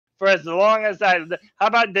for as long as I live. How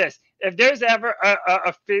about this? If there's ever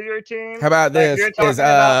a feeder team, how about this?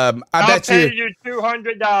 I bet you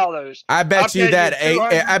 $200. I bet you that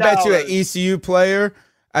I bet you an ECU player.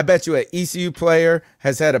 I bet you an ECU player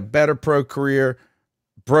has had a better pro career,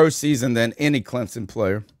 bro season than any Clemson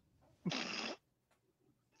player.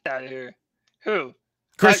 Out of here. Who?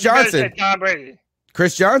 Chris Johnson. Tom Brady.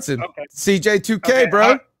 Chris Johnson. Okay. CJ2K, Okay.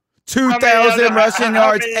 bro. 2,000 rushing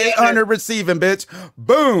yards, 800 receiving, bitch.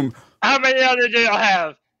 Boom. How many other do y'all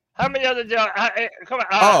have? How many other do y'all come on.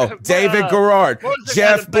 Oh, David Garrard,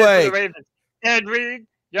 Jeff Blake. Ed Reed.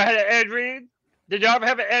 Y'all had an Ed Reed? Did y'all ever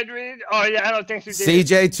have an Ed Reed? Oh, yeah, I don't think so.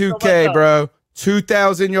 CJ2K, bro.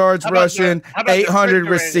 2,000 yards rushing, 800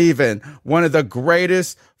 receiving. One of the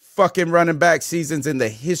greatest fucking running back seasons in the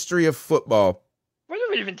history of football. What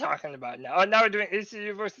are we even talking about now? Oh, now we're doing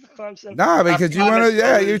ECU versus Clemson. Nah, because you want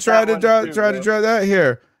to, you try to draw that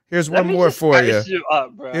here. Here's one more for you.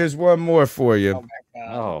 Here's one more for you. Oh my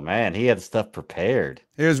God. Oh man, he had stuff prepared.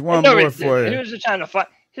 Here's one more for you. He was just trying to fight.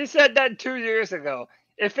 He said that 2 years ago.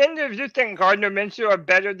 If any of you think Gardner Minshew are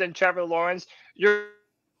better than Trevor Lawrence, you're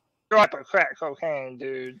up a crack cocaine,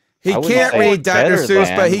 dude. He can't read Dr.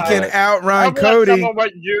 Seuss, but he can outrun Cody. Some of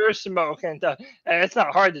what you're smoking. And it's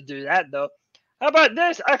not hard to do that, though. How about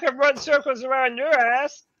this? I can run circles around your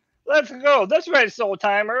ass. Let's go. Let's race Soul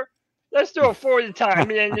Timer. Let's do a 40 time,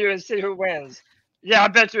 me and you, and see who wins. Yeah, I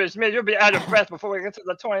bet you it's me. You'll be out of breath before we get to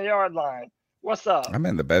the 20-yard line. What's up? I'm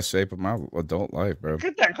in the best shape of my adult life, bro.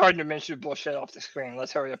 Get that Gardner Minshew bullshit off the screen.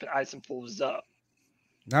 Let's hurry up and ice some fools up.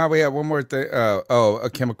 Now we have one more thing.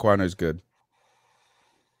 Kim Aquano's good.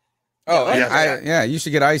 Oh, yeah, you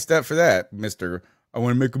should get iced up for that, Mister. I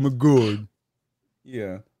want to make him a good.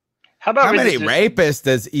 Yeah. How many rapists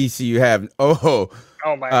does ECU have? Oh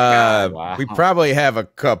my God! Wow. We probably have a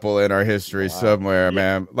couple in our history somewhere,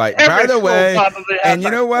 man. Like, by the way, and you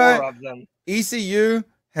know what? ECU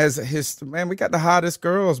has man. We got the hottest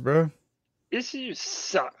girls, bro. ECU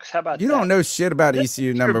sucks. How about you don't know shit about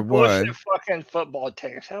ECU number one? Fucking football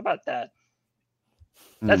takes. How about that?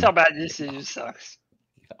 That's how bad ECU sucks.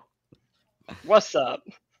 What's up?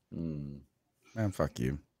 Man, fuck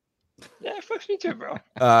you. Yeah, fuck me too, bro.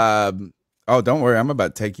 Oh, don't worry. I'm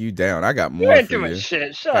about to take you down. I got more you ain't for doing you.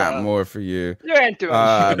 Shit. Shut up. Got more for you. You ain't doing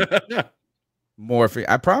shit. More for you.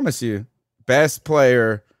 I promise you. Best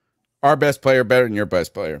player. Our best player better than your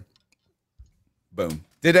best player. Boom.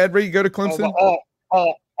 Did Ed Reed go to Clemson?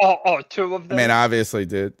 Oh, two of them. I mean, obviously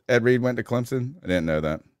did. Ed Reed went to Clemson? I didn't know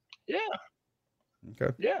that. Yeah.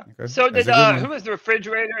 Okay. Yeah. Okay. So did who was the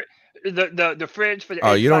refrigerator? The fridge for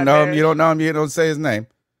the you don't know him. You don't know him. You don't say his name.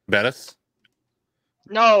 Bettis?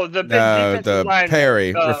 No, the the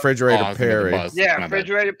Perry, refrigerator Perry. Yeah,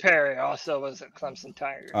 refrigerator Perry also was a Clemson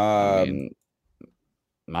Tiger. I mean,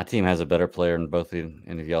 my team has a better player than both any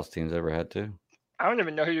of y'all's teams ever had too. I don't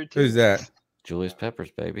even know who your team Who's that? Julius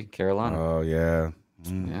Peppers, baby, Carolina. Oh yeah,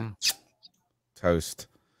 yeah, toast.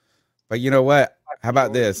 But you know what? How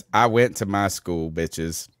about this? I went to my school,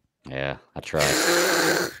 bitches. Yeah, I tried.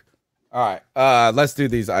 All right, let's do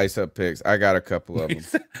these ice up picks. I got a couple of them.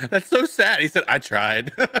 That's so sad. He said, "I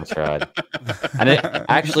tried." I tried. And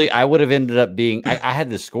actually, I would have ended up being. I had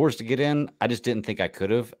the scores to get in. I just didn't think I could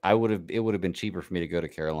have. It would have been cheaper for me to go to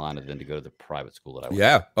Carolina than to go to the private school that I went.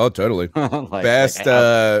 Yeah. Oh, totally. Best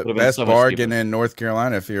bargain in North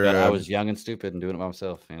Carolina if you're. I was young and stupid and doing it by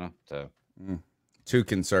myself. You know, so too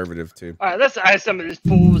conservative too. All right, let's ice some of these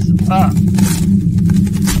fools up.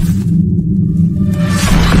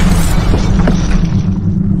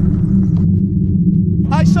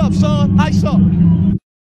 Ice up, son. Ice up.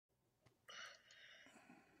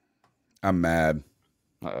 I'm mad.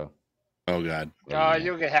 Uh-oh. Oh, God. Oh,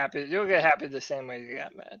 you'll get happy. You'll get happy the same way you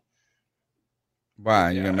got mad.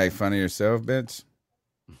 Why? You gonna make fun of yourself, bitch?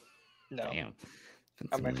 No. Damn.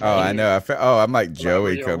 Oh, I know. I'm like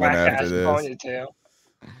Joey coming after this.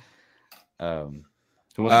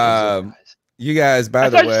 You guys, by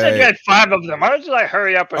the way, you said you had 5 of them. Why don't you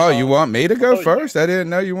hurry up? You want me to go first? I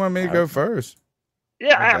didn't know you want me to go first.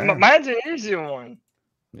 Yeah, mine's an easy one.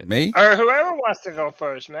 Me? Or whoever wants to go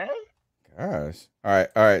first, man. Gosh. All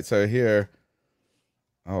right. So here.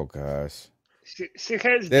 Oh gosh.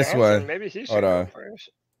 CK's this dancing. one. Maybe he should go first.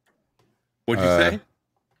 What'd you say?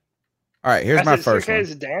 All right. Here's my first one.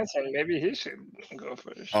 CK's dancing. Maybe he should go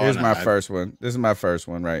first. Here's my first one. This is my first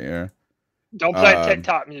one right here. Don't play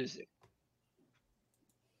TikTok music.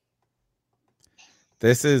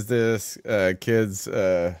 This is this kid's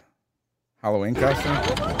Halloween costume.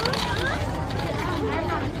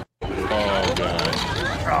 Oh god.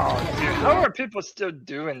 Oh dude, how are people still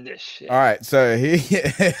doing this shit? All right, so he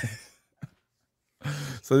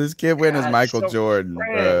So this kid went as Michael Jordan.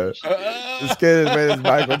 This kid is went as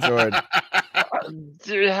Michael Jordan.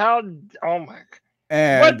 Dude, how? Oh my God.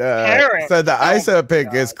 And so the ISO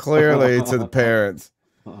pick is clearly to the parents.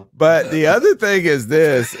 But the other thing is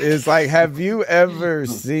this, is like, have you ever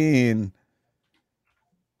seen,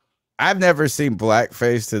 I've never seen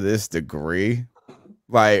blackface to this degree.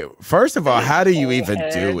 Like, first of all, how do you even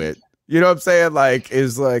do it? You know what I'm saying? Like,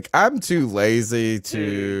 is like, I'm too lazy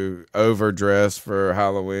to overdress for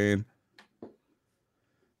Halloween.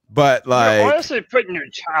 But like, you're honestly putting your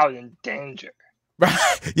child in danger.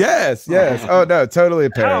 Yes. Oh no, totally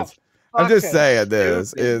parents. I'm just saying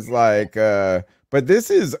this is like, but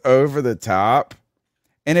this is over the top.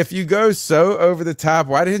 And if you go so over the top,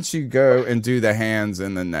 why didn't you go and do the hands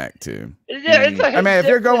and the neck too? Yeah, it's like, I mean, if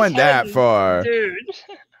you're going that far, dude.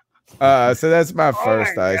 So that's my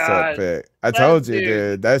first ISO pick. I told you,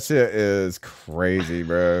 dude, that shit is crazy,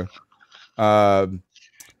 bro.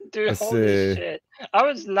 Dude, holy shit. I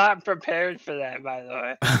was not prepared for that, by the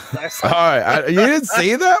way. Sorry, you didn't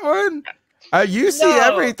see that one? You see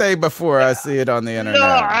everything before I see it on the internet. No,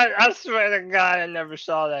 I swear to God, I never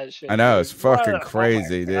saw that shit. I know, it's fucking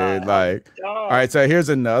crazy, dude. Like, all right, so here's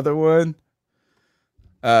another one.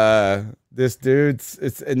 This dude's,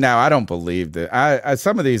 it's now I don't believe that. I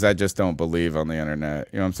some of these I just don't believe on the internet.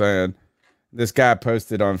 You know what I'm saying? This guy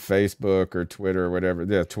posted on Facebook or Twitter or whatever.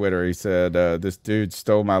 Yeah, Twitter. He said, this dude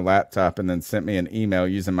stole my laptop and then sent me an email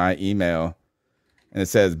using my email. And it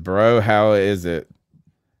says, bro, how is it?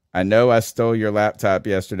 I know I stole your laptop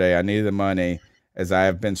yesterday. I needed the money as I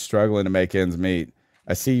have been struggling to make ends meet.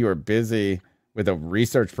 I see you are busy with a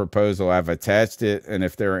research proposal. I've attached it. And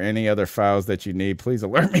if there are any other files that you need, please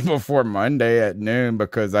alert me before Monday at noon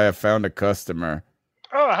because I have found a customer.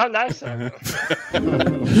 Oh, how nice. That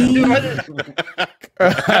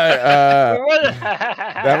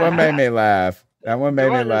one made me laugh. That one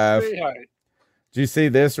made me laugh. Do you see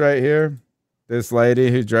this right here? This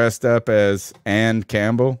lady who dressed up as Ann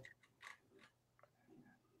Campbell.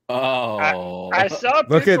 Oh, I saw.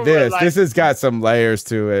 Look at this. This has got some layers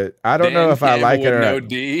to it. I don't know if I like it or no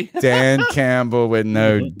D. Dan Campbell with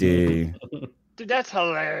no D. Dude, that's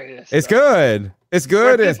hilarious. It's good. It's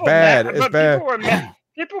good. It's bad. It's bad.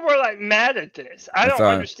 People were like mad at this. I don't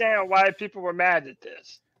understand why people were mad at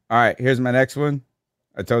this. All right, here's my next one.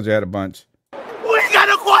 I told you I had a bunch. We got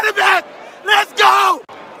a quarterback. Let's go.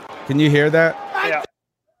 Can you hear that? Yeah.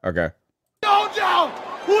 Okay. Joe,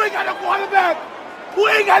 we got a quarterback.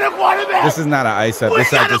 We got a quarterback. This is not an ice up.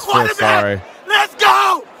 This I just feel sorry. Let's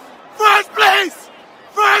go. First place.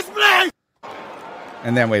 First place.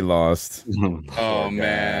 And then we lost. Oh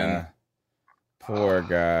man. Poor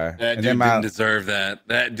guy. That dude didn't deserve that.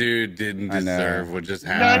 That dude didn't deserve what just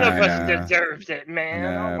happened. None of us deserved it,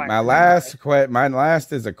 man. Oh my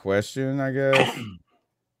last is a question, I guess.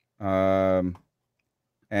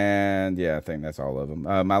 And yeah, I think that's all of them.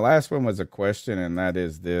 My last one was a question, and that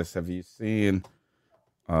is this: have you seen?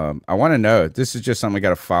 I want to know. This is just something we got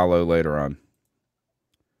to follow later on.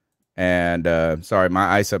 And sorry, my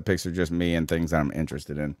ice up picks are just me and things I'm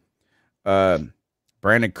interested in.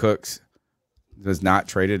 Brandon Cooks was not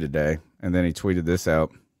traded today, and then he tweeted this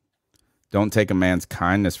out: "Don't take a man's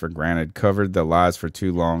kindness for granted. Covered the lies for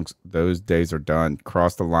too long. Those days are done.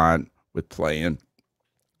 Crossed the line with playing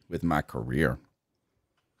with my career."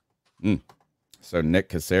 So Nick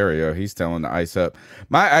Casario, he's telling the ice up.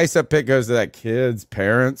 My ice up pick goes to that kid's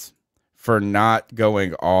parents for not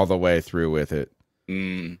going all the way through with it.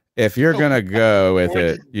 If you're gonna go with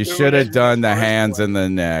it, you should have done the hands and the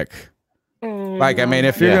neck. Like, I mean,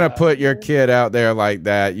 if you're gonna put your kid out there like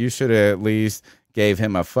that, you should have at least gave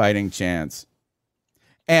him a fighting chance.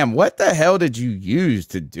 And what the hell did you use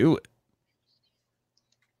to do it?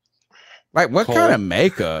 Like, what kind of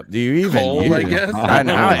makeup do you even use? I guess. I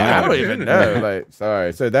don't even know. Like,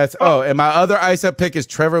 sorry. So that's and my other ice up pick is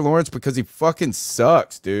Trevor Lawrence because he fucking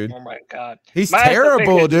sucks, dude. Oh my God, he's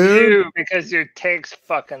terrible, dude. Because your takes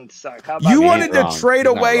fucking suck. How about you wanted to trade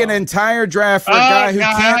away an entire draft for a guy who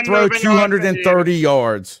can't throw 230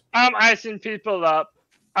 yards. I'm icing people up.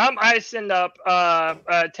 I'm icing up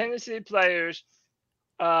Tennessee players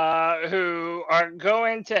who are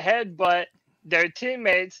going to headbutt their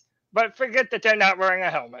teammates, but forget that they're not wearing a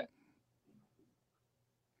helmet.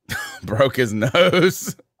 Broke his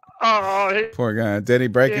nose. Oh, poor guy. Did he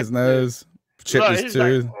break his nose? Chip his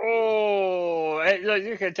tooth? Like, look,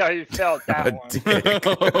 you can tell he felt that one.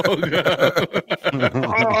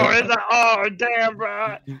 Damn,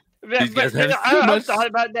 bro. I've thought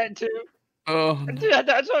about that too. Oh, yeah,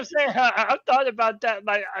 that's what I'm saying. I've thought about that.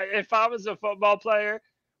 Like, if I was a football player,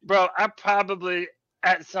 bro, I probably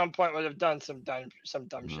at some point would have done some dumb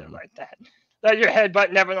shit like that. Like your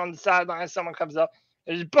headbutt never on the sideline. Someone comes up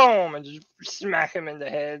and just boom and just smack him in the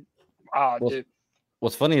head. Oh, dude.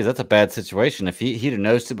 What's funny is that's a bad situation. If he'd have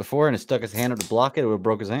noticed it before and had stuck his hand up to block it, it would have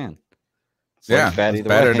broke his hand. So yeah, it's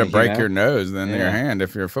better to break your know? nose than your hand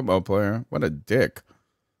if you're a football player. What a dick.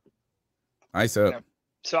 Ice up. Yeah.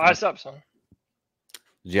 So ice up, son.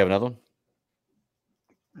 Did you have another one?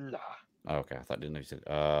 Nah. Oh, okay. I didn't know you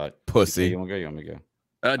said Pussy. You want to go? You want me to go?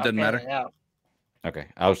 It doesn't matter. Okay.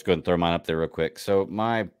 I'll just go ahead and throw mine up there real quick. So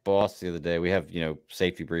my boss the other day, we have,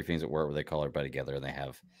 safety briefings at work where they call everybody together and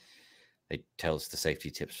they tell us the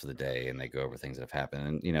safety tips for the day and they go over things that have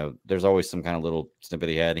happened. And, there's always some kind of little snippet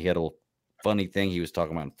he had. He had a little funny thing. He was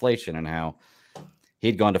talking about inflation and how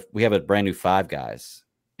we have a brand new Five Guys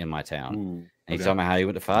in my town. Ooh, and he's talking about how he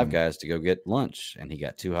went to Five Guys to go get lunch and he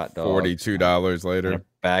got 2 hot dogs. $42 later. A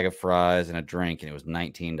bag of fries and a drink, and it was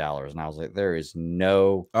 $19. And I was like, there is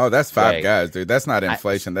no. Oh, that's Five way. Guys, dude. That's not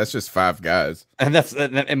inflation. That's just Five Guys. And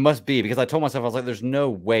it must be, because I told myself, I was like, there's no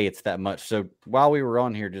way it's that much. So while we were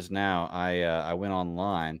on here just now, I went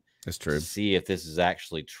online. That's true. To see if this is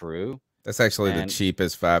actually true. That's actually the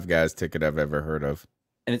cheapest Five Guys ticket I've ever heard of.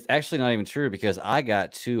 And it's actually not even true because I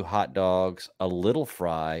got 2 hot dogs, a little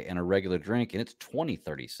fry, and a regular drink, and it's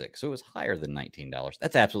 $20.36. So it was higher than $19.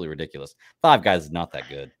 That's absolutely ridiculous. Five Guys is not that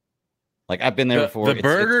good. Like, I've been there before. The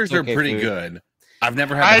burgers are pretty good. I've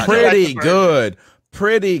never had pretty good.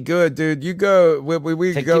 Pretty good, dude. You go,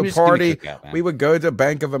 we go party. We would go to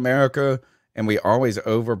Bank of America, and we always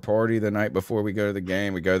over party the night before we go to the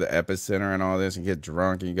game. We go to the Epicenter and all this and get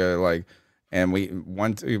drunk, and you go like. And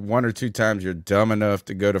one or two times you're dumb enough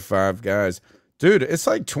to go to Five Guys, dude. It's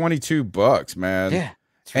like $22, man. Yeah,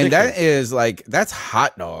 and that's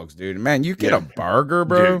hot dogs, dude. Man, you get a burger,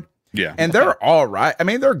 bro. Dude. Yeah, and they're all right. I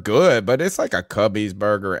mean, they're good, but it's like a Cubby's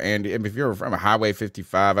burger. And if you're from a Highway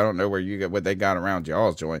 55, I don't know where you get what they got around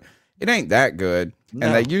y'all's joint. It ain't that good. No.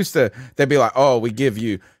 And they'd be like, oh, we give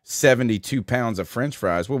you 72 pounds of French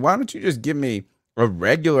fries. Well, why don't you just give me a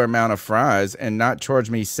regular amount of fries and not charge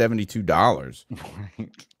me $72?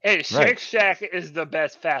 Hey, Shake Shack is the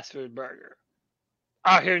best fast food burger.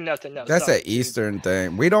 I hear nothing else. That's an Eastern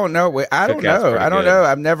thing. We don't know. I don't know. I don't know.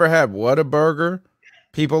 I've never had Whataburger.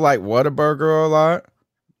 People like Whataburger a lot.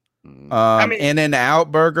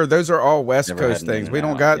 In-N-Out Burger. Those are all West Coast things. We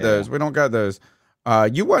don't got those. We don't got those.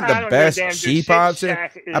 You want the best cheap option?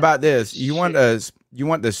 How about this? You want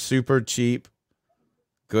the super cheap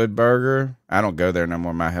good burger? I don't go there no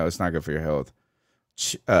more. My health. It's not good for your health.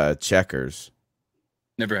 Checkers.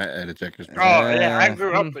 Never had a Checkers. Oh yeah, I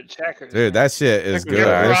grew up with Checkers. Dude, that shit is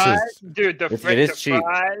good. Dude, the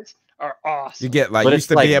fries are awesome. You get used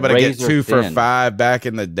to be able to get 2 for $5 back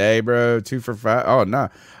in the day, bro. 2 for $5. Oh no.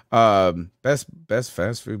 Best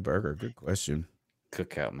fast food burger. Good question.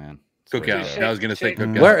 Cookout, man. Cookout. I was gonna say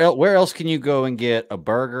Cookout. Where else can you go and get a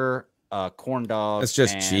burger? Corn dogs. It's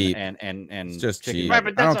just cheap. And it's just cheap. Right,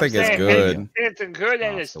 I don't think it's good. It's good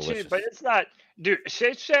and it's cheap, but it's not. Dude,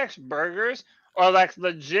 Shake Shack's burgers are like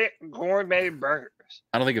legit gourmet burgers.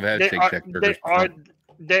 I don't think I've had Shake Shack burgers.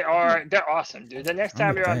 They're awesome, dude. The next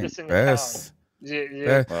time you're on this in the town.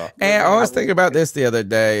 Yeah. And I was thinking about this the other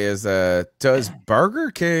day is does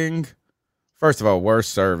Burger King, first of all,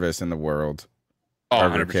 worst service in the world.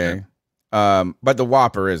 Burger 100%. King. But the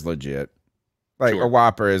Whopper is legit. Like a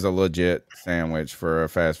Whopper is a legit sandwich for a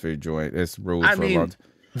fast food joint. It's ruled for a long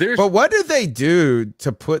time. But what did they do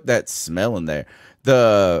to put that smell in there?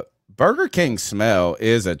 The Burger King smell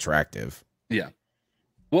is attractive. Yeah.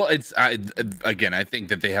 Well, I think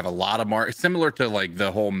that they have a lot of similar to like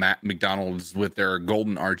the whole McDonald's with their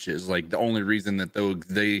golden arches. Like the only reason that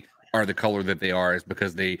they are the color that they are is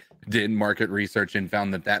because they did market research and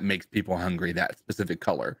found that makes people hungry, that specific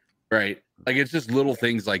color. Right. Like it's just little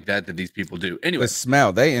things like that these people do. Anyway, the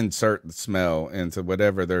smell, they insert the smell into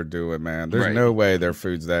whatever they're doing, man. There's no way their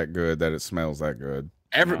food's that good that it smells that good.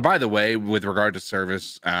 By the way, with regard to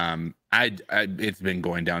service, it's been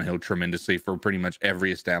going downhill tremendously for pretty much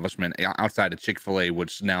every establishment outside of Chick-fil-A,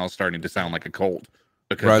 which now is starting to sound like a cult.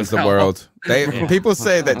 Runs the world. People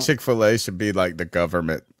say that Chick-fil-A should be like the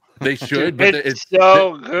government. They should, but it's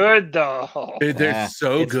so good though. They're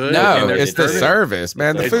so good. No, it's the service,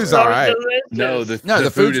 man. The food's all right. No,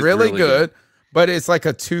 the food's really good, but it's like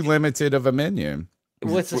a too limited of a menu.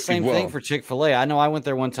 Well, it's the same thing for Chick-fil-A. I know I went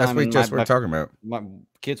there one time. That's what we're talking about. My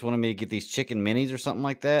kids wanted me to get these chicken minis or something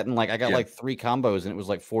like that, and like I got like 3 combos, and it was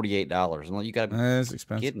like $48. And like, you got to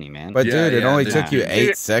be kidding me, man. But dude, it only took you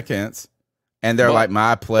 8 seconds, and they're like,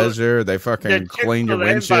 my pleasure. They fucking clean your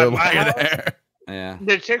windshield while you're there. Yeah.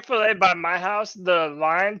 The Chick-fil-A by my house, the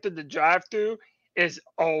line to the drive-thru is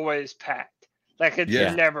always packed. Like it's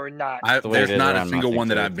Yeah. never not. The way it There's is not a around single my one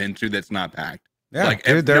that thing, I've been to that's not packed. Yeah, Like,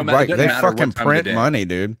 dude, they're no matter- like doesn't they matter what fucking time of the print day. money,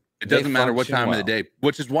 dude. It They doesn't matter what function time of the well. day,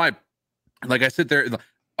 which is why, like I sit there,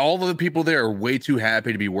 all of the people there are way too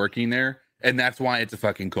happy to be working there, and that's why it's a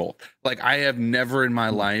fucking cult. Like I have never in my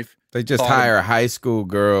life, They just thought of- hire high school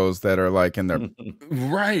girls that are like in their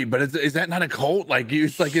right? But is that not a cult? Like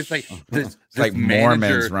it's like this it's like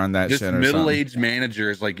Mormons run that this shit or middle-aged manager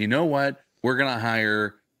is like, you know what? We're gonna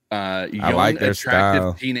hire young, like their attractive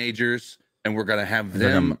style. teenagers, and we're gonna have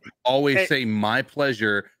They're them gonna- always Hey. say "my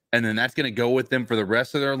pleasure," and then that's gonna go with them for the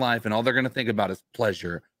rest of their life, and all they're gonna think about is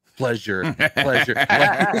pleasure. Pleasure.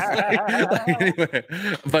 Anyway,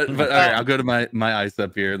 but all right, I'll go to my ice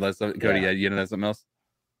up here. Unless Cody, Yeah. you know, that's something else.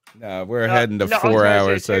 No, we're No, heading to no, I was 4 gonna say,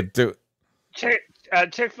 hours. So Chick- do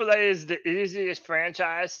Chick-fil-A is the easiest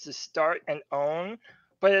franchise to start and own,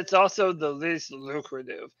 but it's also the least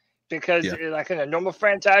lucrative because, Yeah. like in a normal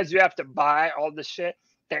franchise, you have to buy all the shit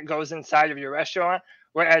that goes inside of your restaurant,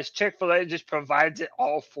 whereas Chick-fil-A just provides it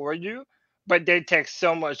all for you, but they take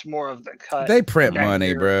so much more of the cut. they print that money,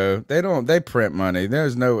 you're- bro. They print money.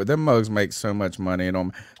 There's no them mugs make so much money. They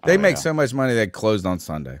Oh, make yeah. so much money they closed on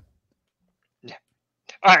Sunday.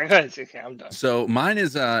 All right, go ahead, CK, I'm done. So mine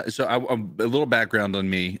is a little background on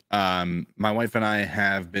me. My wife and I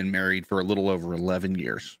have been married for a little over 11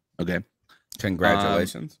 years. Okay.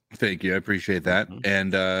 Congratulations. Thank you. I appreciate that. Mhm.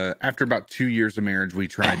 And after about 2 years of marriage, we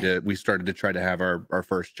started to try to have our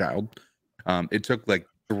first child. It took like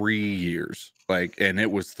 3 years, and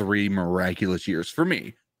it was 3 miraculous years for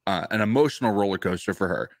me. An emotional roller coaster for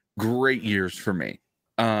her. Great years for me.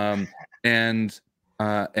 And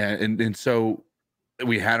so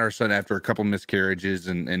we had our son after a couple miscarriages,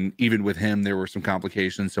 and even with him, there were some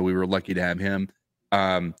complications. So we were lucky to have him.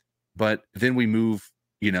 But then we moved.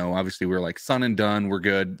 Obviously we're like son and done. We're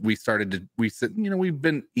good. We said, we've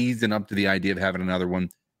been easing up to the idea of having another one.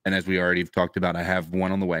 And as we already talked about, I have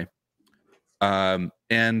one on the way.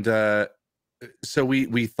 So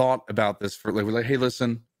we thought about this we're like, hey,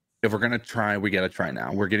 listen, if we're going to try, we got to try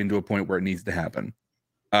now. We're getting to a point where it needs to happen.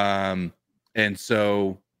 And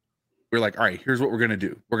so we're like, all right, here's what we're going to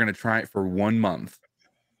do. We're going to try it for 1 month.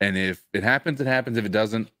 And if it happens, it happens. If it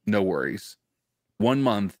doesn't, no worries. 1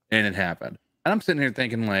 month and it happened. And I'm sitting here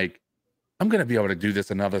thinking, like, I'm going to be able to do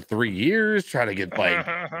this another 3 years, try to get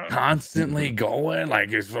constantly going.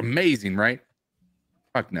 Like, it's amazing, right?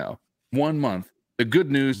 Fuck no. 1 month. The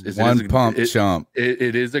good news is One pump chump.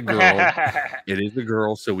 it is a girl. It is a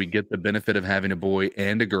girl. So we get the benefit of having a boy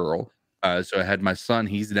and a girl. So I had my son.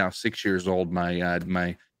 He's now 6 years old.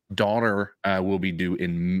 My daughter will be due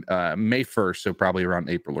in May 1st. So probably around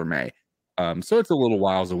April or May. So it's a little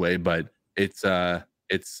whiles away, but it's something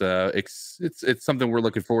we're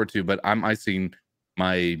looking forward to. But I'm icing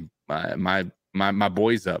my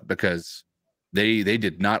boys up because they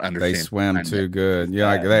did not understand. They swim behind too it. good. Yeah,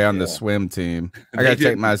 like they on the Yeah. swim team. I They gotta take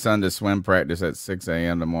did- my son to swim practice at 6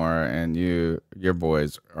 a.m. tomorrow, and your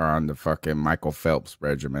boys are on the fucking Michael Phelps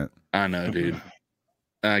regiment. I know, dude.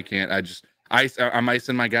 I can't. I'm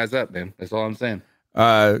icing my guys up, man. That's all I'm saying.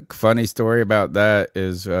 Funny story about that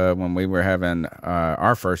is when we were having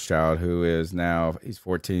our first child, who is now he's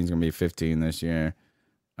 14, he's gonna be 15 this year.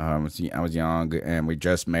 I was young and we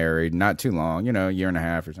just married, not too long, a year and a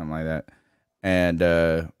half or something like that. And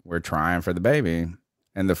we're trying for the baby.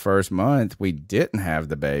 And the first month we didn't have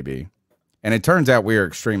the baby, and it turns out we are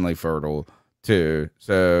extremely fertile too.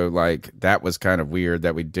 So like that was kind of weird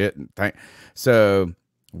that we didn't. So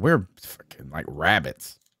we're fucking like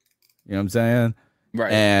rabbits. You know what I'm saying?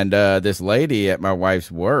 Right. And this lady at my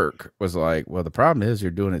wife's work was like, well, the problem is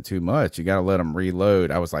you're doing it too much. You got to let them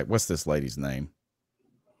reload. I was like, what's this lady's name?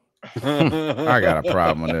 I got a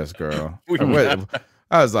problem with this girl.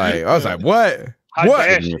 I was like, what? How What?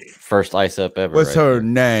 dare Your she? first ice up ever. What's right her there.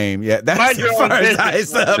 name? Yeah, that's Mind the your own first business.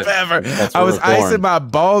 ice up ever. That's I where was we're born. icing my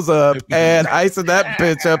balls up and icing that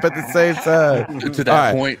bitch up at the same time. To that All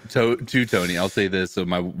right. point, to Tony, I'll say this. So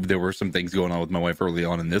there were some things going on with my wife early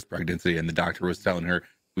on in this pregnancy, and the doctor was telling her,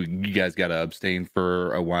 you guys got to abstain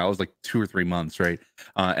for a while. It was like 2 or 3 months, right?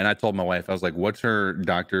 And I told my wife, I was like, what's her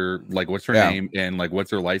doctor, like, what's her Yeah. name, and like,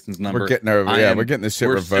 what's her license number? We're getting her. We're getting this shit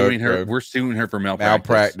We're revoked. suing her. bro. We're suing her for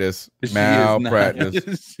malpractice.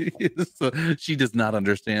 Malpractice. She does not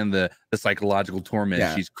understand the psychological torment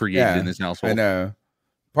Yeah. she's created Yeah. in this household. I know.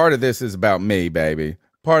 Part of this is about me, baby.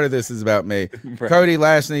 Part of this is about me. Right. Cody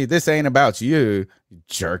Lashley, this ain't about you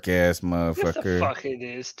jerk ass Yes, the motherfucker. fuck it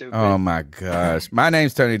is, stupid. Oh my gosh. My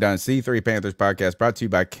name's Tony Dunn, C3 Panthers Podcast, brought to you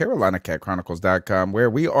by CarolinaCatChronicles.com,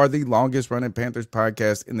 where we are the longest running Panthers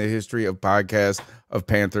podcast in the history of podcasts of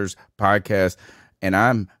Panthers Podcast. And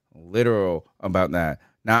I'm literal about that.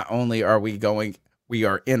 Not only are we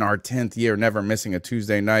are in our 10th year, never missing a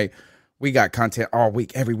Tuesday night. We got content all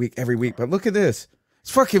week, every week. But look at this.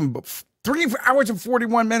 It's fucking 3 hours and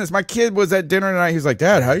 41 minutes. My kid was at dinner tonight. He's like,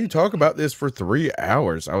 Dad, how you talk about this for 3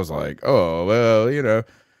 hours? I was like, oh, well,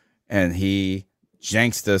 and he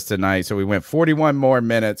jinxed us tonight. So we went 42 more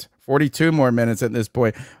minutes at this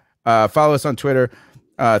point. Follow us on Twitter.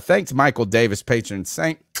 Thanks, Michael Davis, patron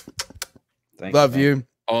saint. Thanks, Love man. you.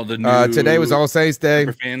 All the new Today was All Saints Day.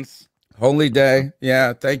 super fans. Holy day.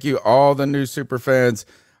 Yeah. Thank you, all the new super fans.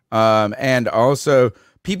 And also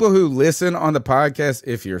people who listen on the podcast,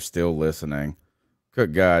 if you're still listening.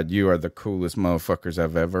 Good God, you are the coolest motherfuckers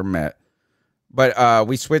I've ever met. But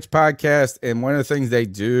we switch podcasts, and one of the things they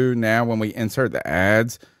do now when we insert the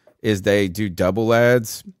ads is they do double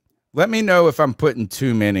ads. Let me know if I'm putting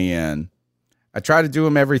too many in. I try to do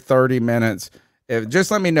them every 30 minutes.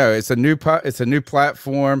 Just let me know. It's a new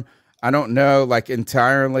platform. I don't know like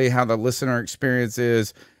entirely how the listener experience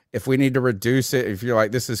is. If we need to reduce it, if you're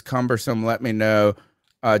like this is cumbersome, let me know.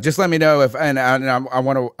 Just let me know if and I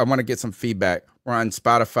want to get some feedback. We're on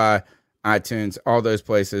Spotify, iTunes, all those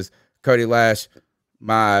places. Cody Lash,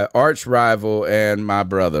 my arch rival and my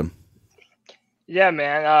brother. Yeah,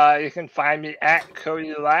 man. You can find me at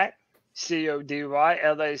Cody Lack,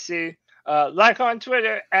 CODYLAC. Like on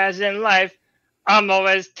Twitter, as in life. I'm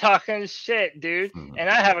always talking shit, dude, and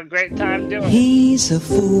I have a great time doing it. He's a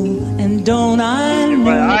fool, and don't I know?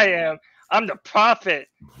 But I am. I'm the prophet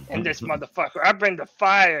in this motherfucker. I bring the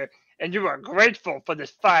fire, and you are grateful for this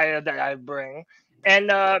fire that I bring. And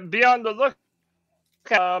be on the look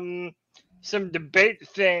some debate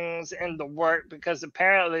things in the work, because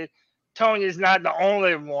apparently Tony's not the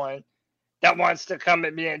only one that wants to come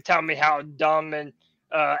at me and tell me how dumb and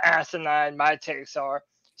asinine my takes are.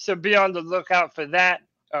 So be on the lookout for that.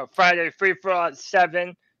 Friday Free For All at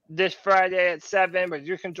 7. This Friday at 7. But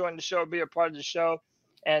you can join the show, be a part of the show.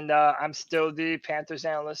 And I'm still the Panthers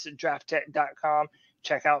analyst at drafttech.com.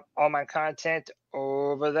 Check out all my content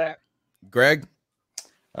over there. Greg?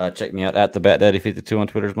 Check me out at the BatDaddy52 on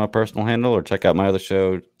Twitter is my personal handle, or check out my other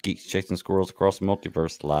show, Geeks Chasing Squirrels Across the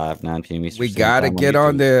Multiverse, live 9 p.m. Eastern. We got to get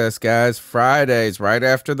on this, guys. Fridays, right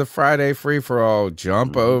after the Friday free-for-all,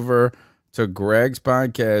 jump over to Greg's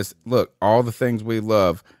podcast. Look, all the things we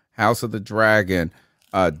love. House of the Dragon,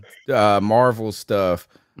 Marvel stuff.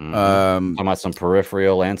 Talking about some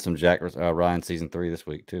Peripheral and some Jack Ryan season 3 this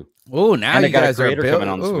week, too. Oh, now and you guys are coming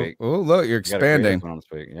on this week. Oh, look, you're expanding. On this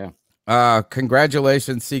week. Yeah.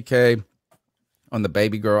 Congratulations, CK, on the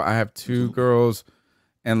baby girl. I have 2 girls,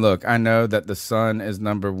 and look, I know that the son is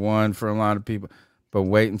number 1 for a lot of people, but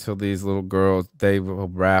wait until these little girls, they will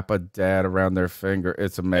wrap a dad around their finger.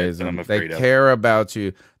 It's amazing. They care about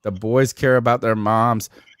you. The boys care about their moms.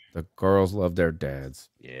 The girls love their dads.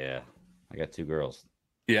 Yeah, I got 2 girls.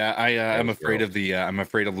 Yeah, I'm afraid of I'm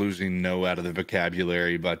afraid of losing no out of the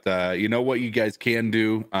vocabulary, but you know what you guys can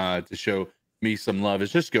do to show me some love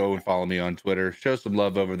is just go and follow me on Twitter. Show some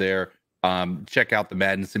love over there. Check out the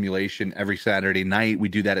Madden simulation every Saturday night. We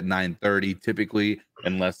do that at 9:30 typically,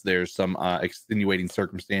 unless there's some extenuating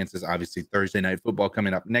circumstances. Obviously, Thursday night football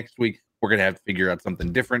coming up next week. We're gonna have to figure out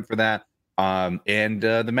something different for that. And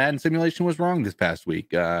the Madden simulation was wrong this past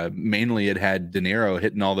week. Mainly, it had De Niro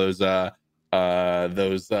hitting all those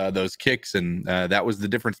kicks, and that was the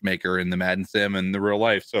difference maker in the Madden sim and the real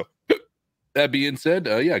life. So. That being said,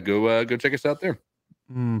 yeah, go check us out there.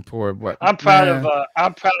 Poor what? I'm proud of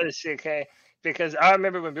CK, because I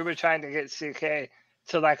remember when we were trying to get CK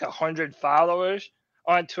to like 100 followers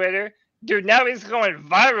on Twitter. Dude, now he's going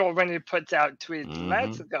viral when he puts out tweets.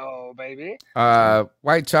 Let's go, baby.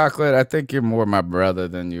 White Chocolate, I think you're more my brother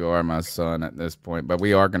than you are my son at this point, but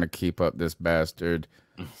we are going to keep up this bastard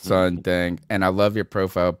son thing. And I love your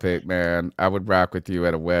profile pic, man. I would rock with you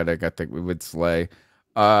at a wedding. I think we would slay.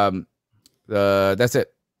 That's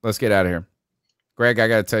it. Let's get out of here. Greg, I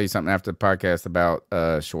got to tell you something after the podcast about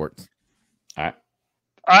shorts. All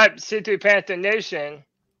right, C3 Panther Nation.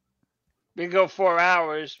 We go 4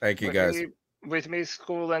 hours. Thank you, guys. With me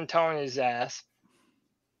schooling Tony's ass.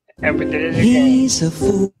 And we did it again. He's a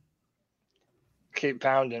fool. Keep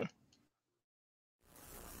pounding.